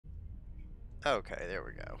Okay, there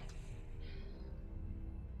we go.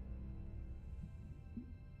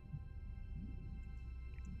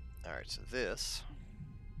 Alright, so this...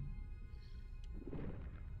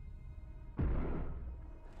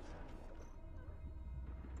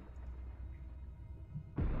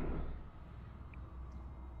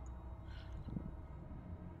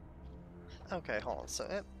 Okay, hold on. So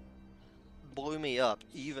it blew me up,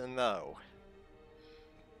 even though...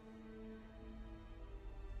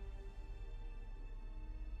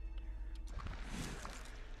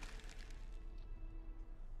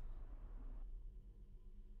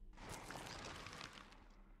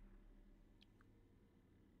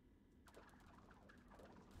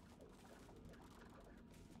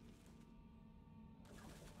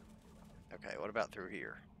 Okay, what about through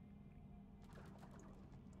here?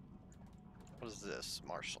 What is this?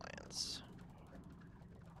 Marshlands.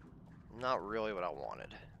 Not really what I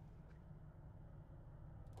wanted.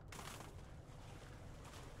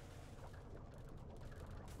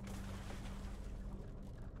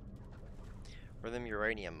 Where them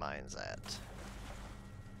uranium mines at?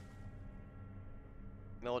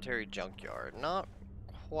 Military junkyard. Not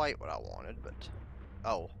quite what I wanted, but...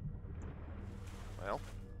 Oh. Well.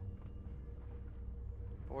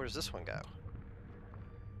 Where does this one go?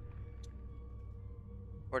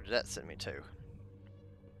 Where did that send me to?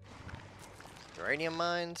 Uranium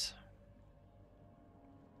mines?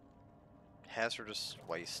 Hazardous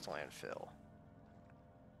waste landfill.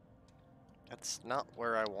 That's not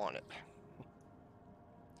where I want it. I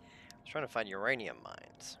was trying to find uranium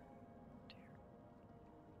mines.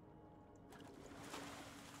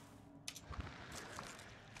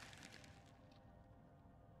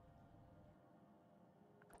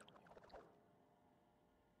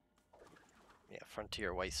 Yeah,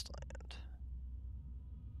 frontier wasteland.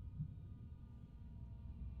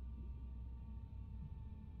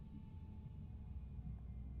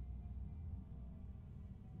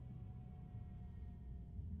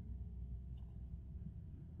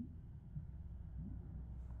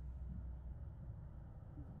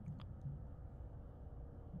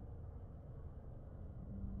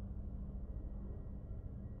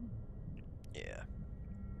 Yeah.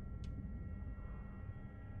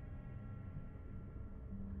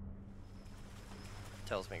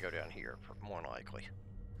 Tells me to go down here, more than likely.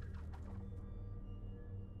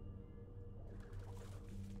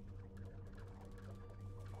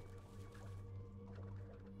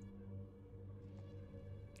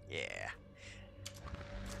 Yeah.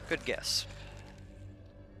 Good guess.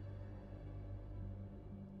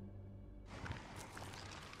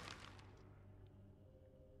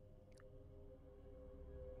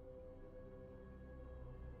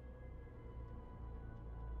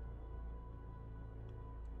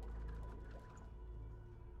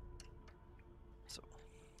 So,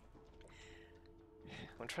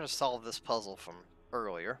 I'm trying to solve this puzzle from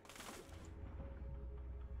earlier.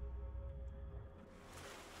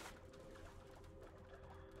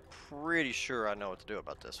 Pretty sure I know what to do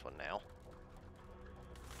about this one now.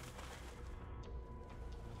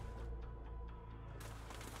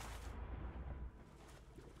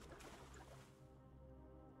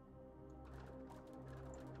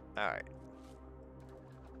 Alright.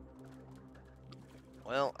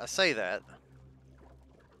 Well, I say that.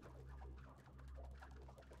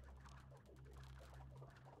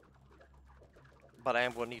 But I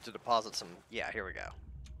am going to need to deposit some... Yeah, here we go.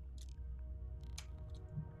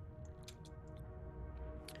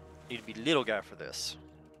 Need to be little guy for this.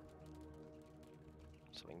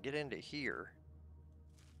 So we can get into here.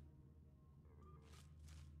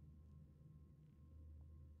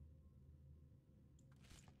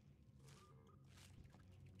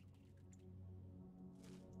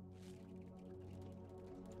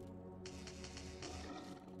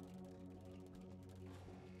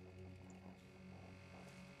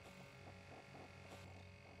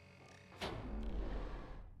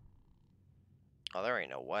 Oh, there ain't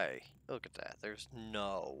no way. Look at that. There's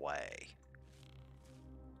no way.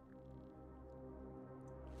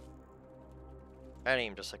 That ain't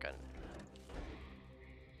even just like a...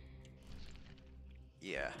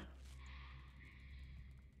 Yeah.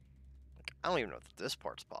 I don't even know if this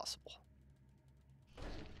part's possible.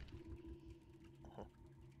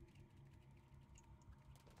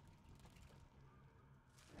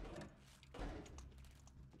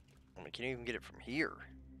 I mean, can you even get it from here?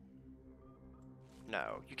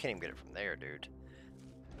 No, you can't even get it from there, dude.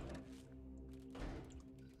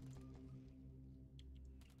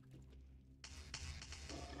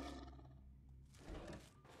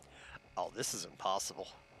 Oh, this is impossible.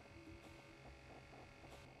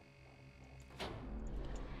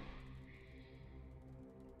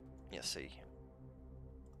 Yeah, see.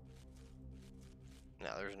 No,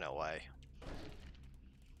 there's no way.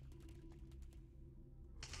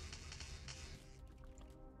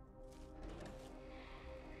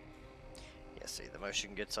 Yeah, see, the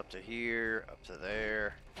motion gets up to here, up to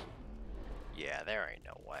there. Yeah, there ain't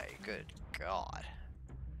no way. Good God.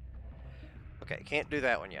 Okay, can't do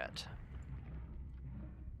that one yet.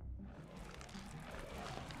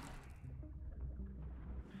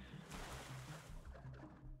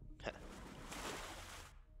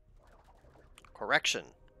 Correction.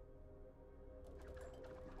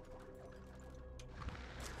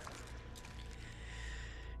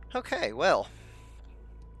 Okay, well.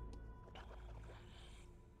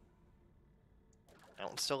 That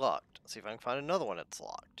one's still locked. Let's see if I can find another one that's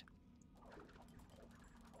locked.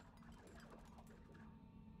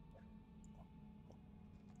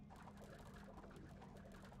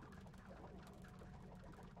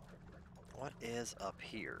 What is up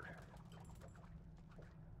here?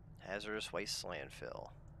 Hazardous waste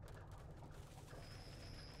landfill.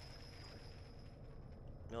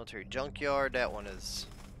 Military junkyard, that one is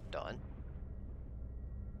done.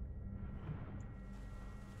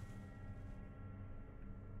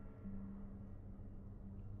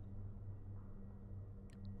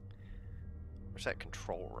 Where's that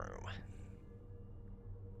control room?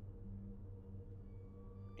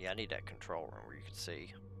 Yeah, I need that control room where you can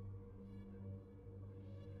see.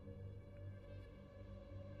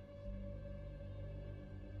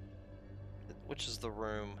 Which is the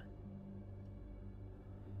room?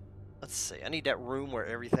 Let's see, I need that room where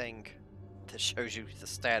everything that shows you the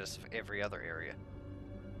status of every other area.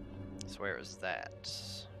 So where is that?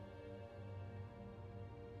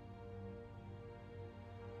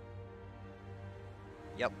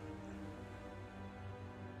 Yep.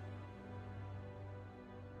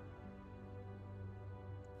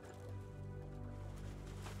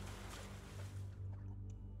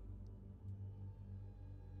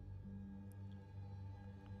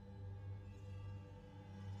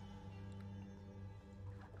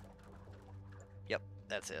 Yep,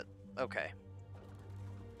 that's it. Okay.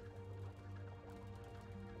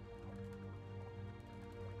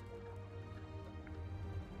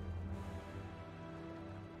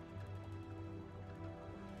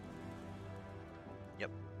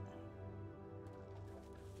 Yep.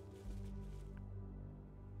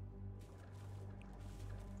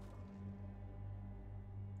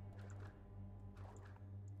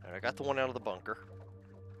 Alright, I got the one out of the bunker.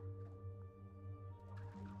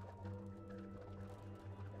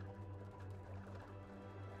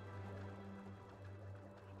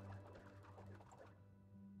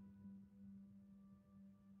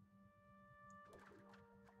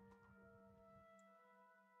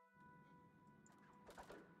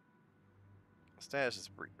 Status is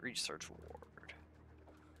research ward.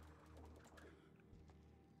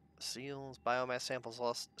 Seals, biomass samples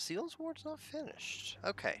lost. Seals ward's not finished.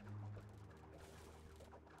 Okay.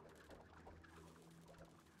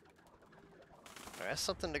 Alright, that's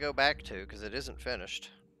something to go back to, because it isn't finished.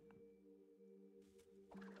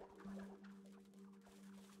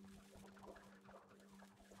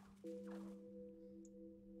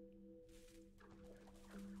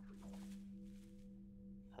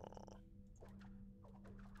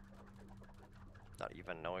 Not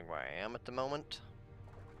even knowing where I am at the moment.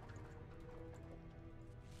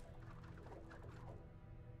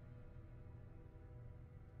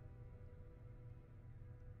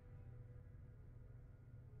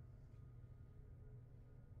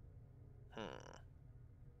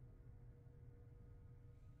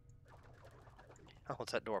 Oh,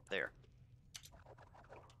 what's that door up there?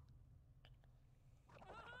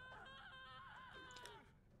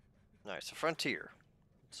 Alright, so Frontier.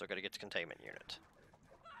 So gotta get the containment unit.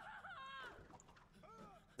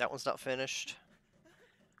 That one's not finished.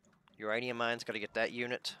 Uranium mines, gotta get that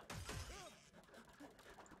unit.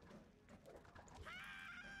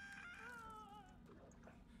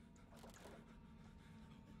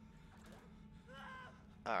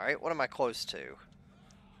 Alright, what am I close to?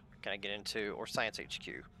 Can I get into, or Science HQ?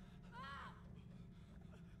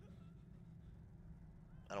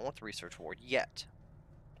 I don't want the research ward yet.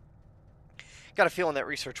 Got a feeling that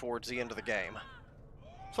research ward's the end of the game.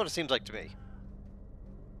 That's what it seems like to me.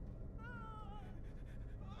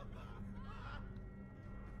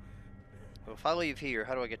 Well, if I leave here,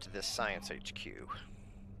 how do I get to this Science HQ?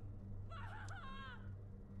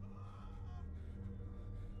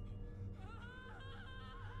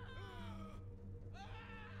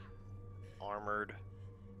 Armored.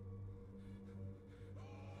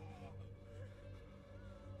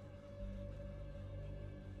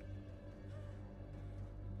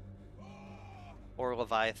 Or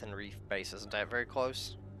Leviathan Reef Base, isn't that very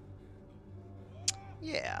close?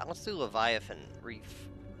 Yeah, let's do Leviathan Reef.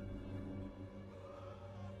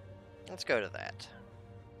 Let's go to that.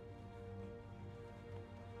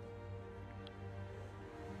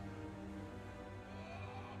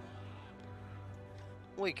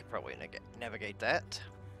 We could probably navigate that.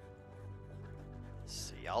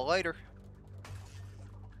 See y'all later.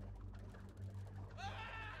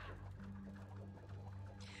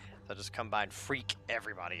 So just come by and freak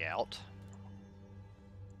everybody out.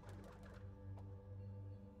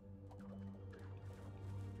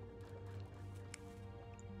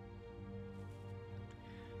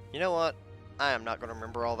 You know what? I am not going to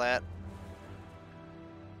remember all that.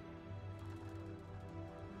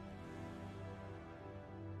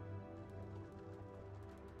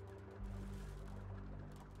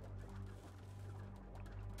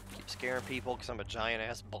 Keep scaring people because I'm a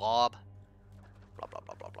giant-ass blob. Blah, blah,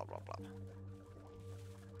 blah, blah, blah, blah, blah.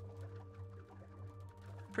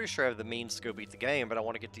 Pretty sure I have the means to go beat the game, but I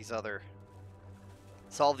want to get these other...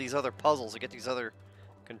 solve these other puzzles and get these other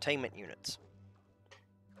containment units.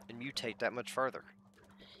 And mutate that much further.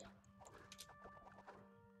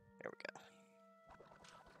 There we go.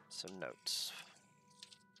 Some notes.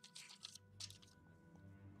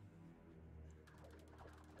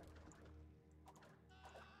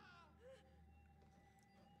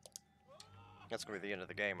 That's going to be the end of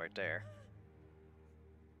the game right there.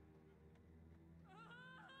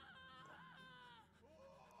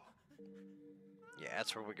 Yeah,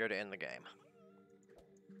 that's where we go to end the game.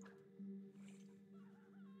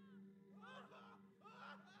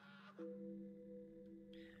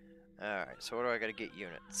 Alright, so what do I gotta get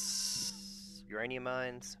units? Uranium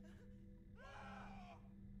mines?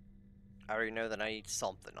 I already know that I need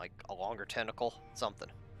something, like a longer tentacle, something.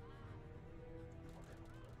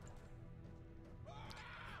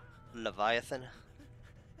 Leviathan.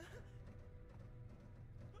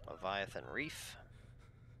 Leviathan Reef.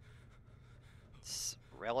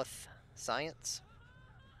 Relith Science.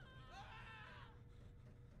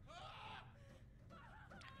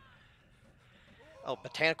 Oh,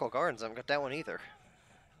 Botanical Gardens, I haven't got that one either.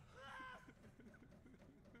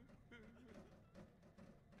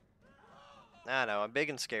 I know, I'm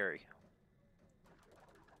big and scary.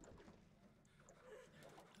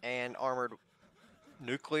 And armored...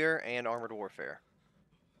 nuclear and armored warfare.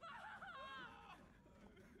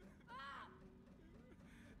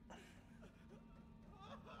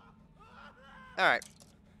 Alright.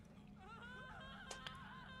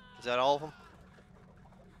 Is that all of them?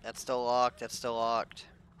 That's still locked, that's still locked.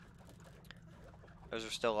 Those are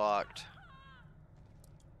still locked.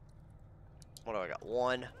 What do I got?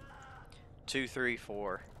 1, 2, 3,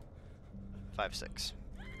 4, 5, 6.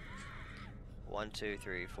 1, 2,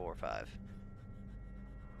 3, 4, 5.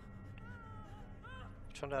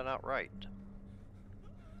 Which one did I not write?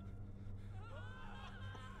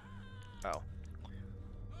 Oh.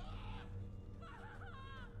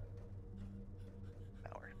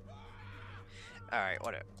 Power. Alright,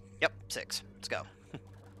 whatever. Yep, 6. Let's go.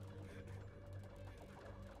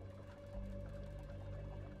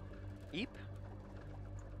 Yeep.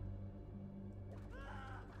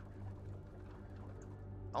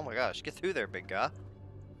 Oh my gosh, get through there, big guy.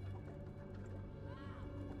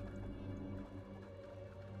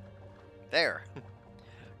 There.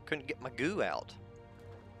 Couldn't get my goo out.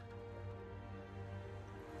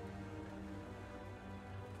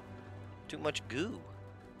 Too much goo.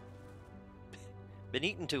 Been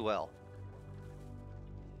eating too well.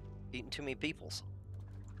 Eating too many peoples.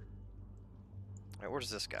 Alright, where does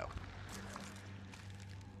this go?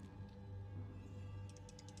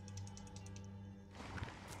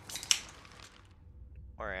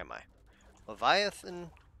 Where am I?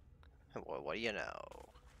 Leviathan? What do you know?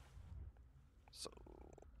 So...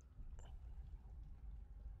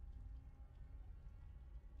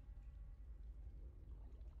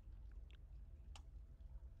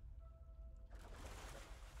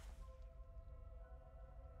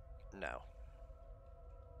 no.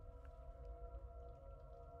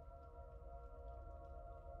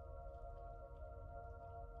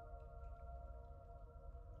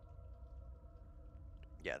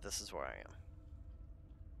 Yeah, this is where I am.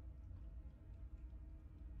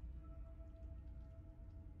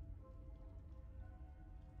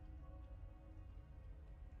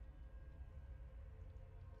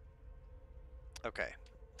 Okay,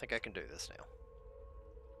 I think I can do this now.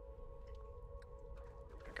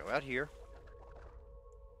 Go out here.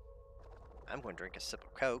 I'm going to drink a sip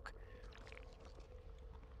of Coke.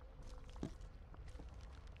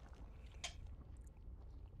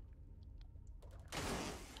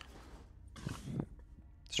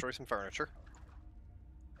 Destroy some furniture.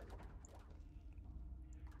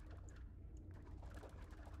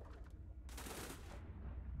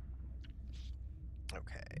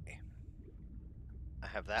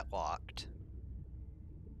 have that locked.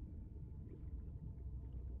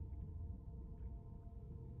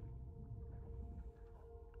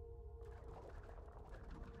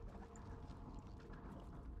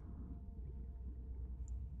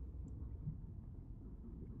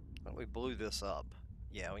 Well, we blew this up.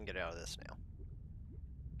 Yeah, we can get out of this now.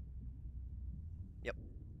 Yep.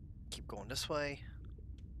 Keep going this way.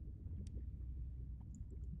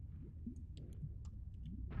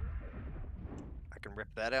 I can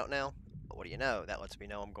rip that out now. But what do you know? That lets me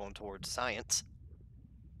know I'm going towards science.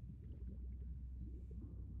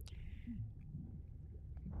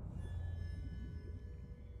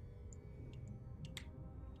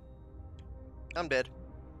 I'm dead.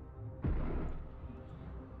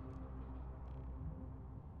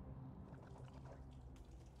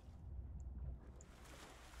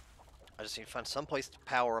 I just need to find some place to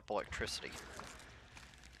power up electricity.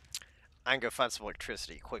 I can go find some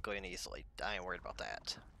electricity quickly and easily. I ain't worried about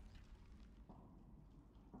that.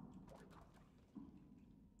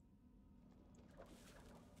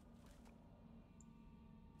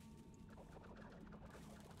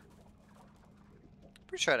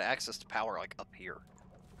 Pretty sure I had access to power like up here.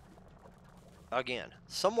 Again,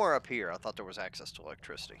 somewhere up here I thought there was access to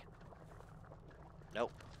electricity.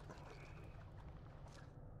 Nope.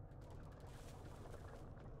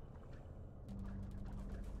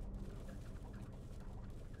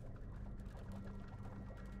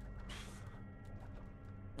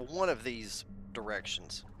 One of these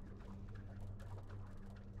directions.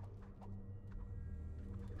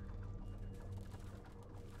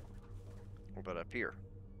 What about up here?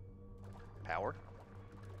 Power?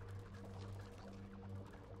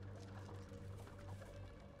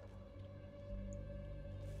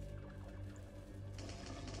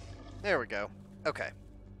 There we go. Okay.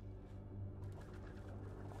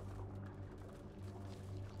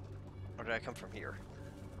 Or did I come from here?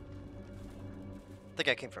 I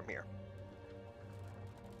think I came from here.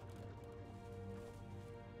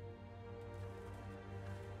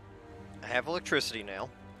 I have electricity now.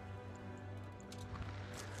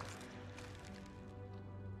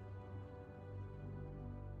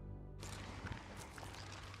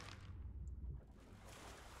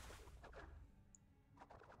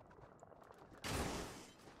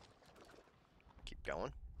 Keep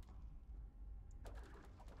going.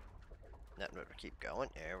 Nothing but keep going.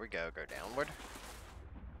 There we go. Go downward.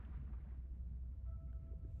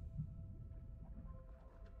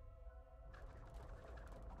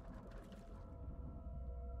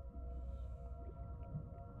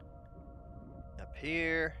 Up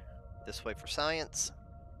here. This way for science.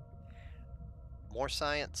 More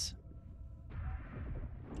science.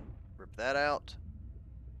 Rip that out.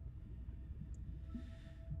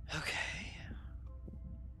 Okay.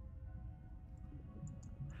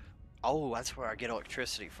 Oh, that's where I get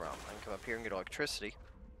electricity from. I can come up here and get electricity.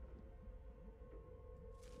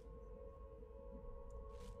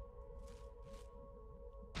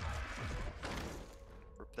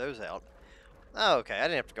 Rip those out. Oh, okay. I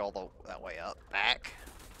didn't have to go all that way up. Back.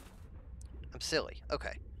 I'm silly.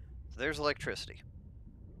 Okay. So there's electricity.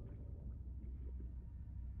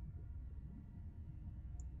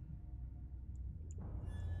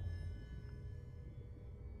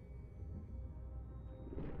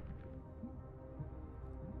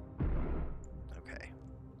 Okay.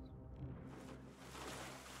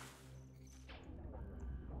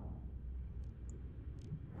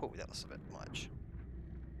 Oh, that was a bit much.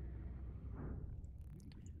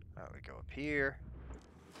 Alright, we go up here.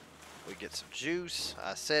 We get some juice.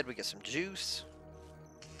 I said we get some juice.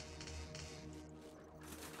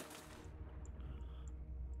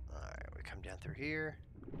 Alright, we come down through here.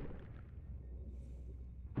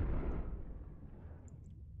 Come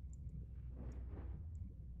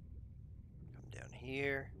down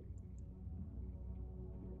here.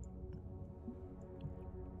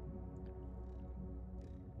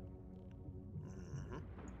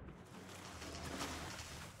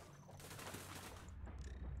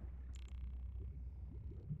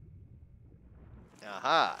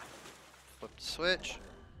 Aha! Flip the switch.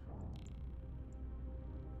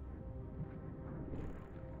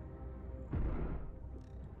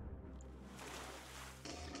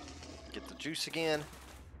 Get the juice again.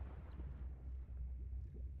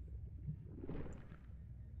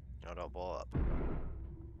 No, don't blow up.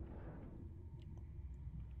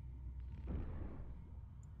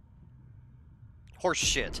 Horse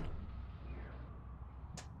shit.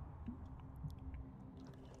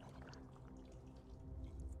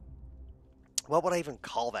 What would I even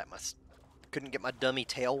call that? Couldn't get my dummy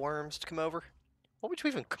tailworms to come over? What would you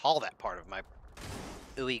even call that part of my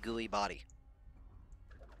ooey gooey body?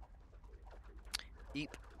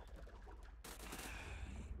 Eep.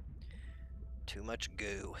 Too much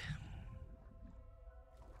goo.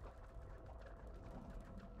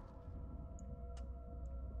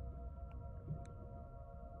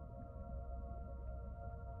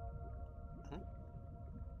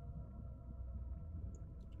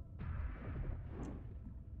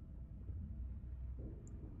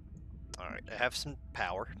 Alright, I have some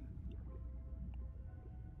power.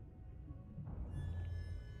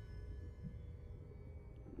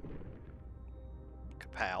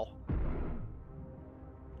 Kapow.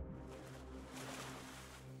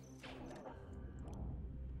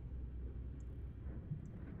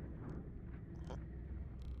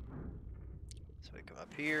 So we come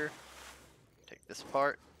up here, take this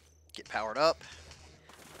apart, get powered up,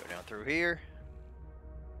 go down through here.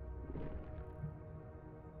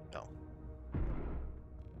 No.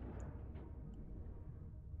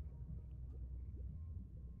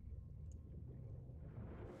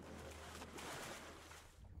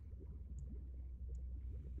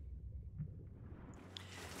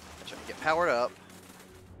 Try to get powered up.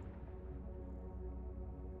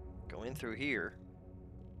 Go in through here.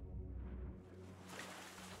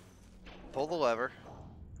 Pull the lever.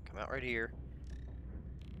 Come out right here.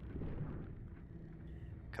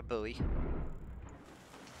 Kabooey.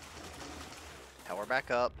 Power back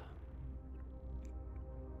up.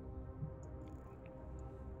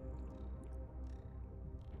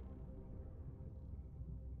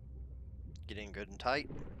 Get in good and tight.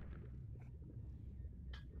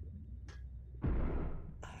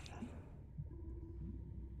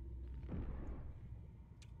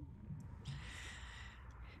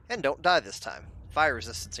 And don't die this time. Fire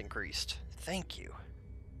resistance increased. Thank you.